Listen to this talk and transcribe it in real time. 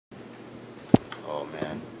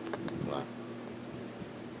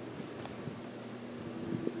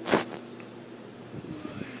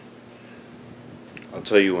I'll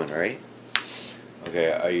tell you when, alright?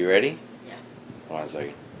 Okay, are you ready? Yeah. Hold on a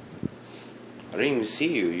second. I don't even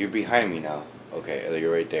see you. You're behind me now. Okay,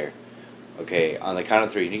 you're right there. Okay, on the count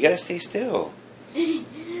of 3. You gotta stay still.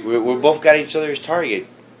 We're both got each other's target.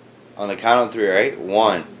 On the count of 3, right?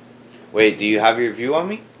 1. Wait, do you have your view on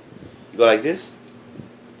me? You go like this?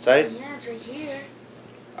 Side? Yeah, it's right here.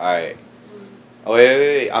 Alright. Oh,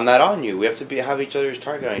 wait. I'm not on you. We have to have each other's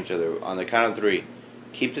target on each other. On the count of 3.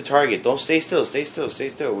 Keep the target. Don't stay still. Stay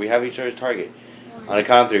still. We have each other's target. On the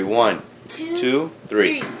count of 3. 1, 2,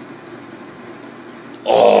 3.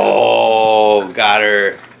 Oh, got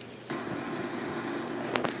her.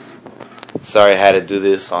 Sorry I had to do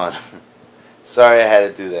this on. Sorry I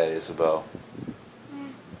had to do that, Isabel.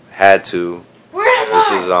 Had to. Where am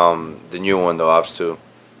This I? is the new one, the Ops 2.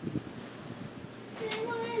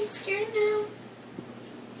 I'm scared now.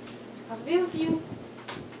 I'll be with you.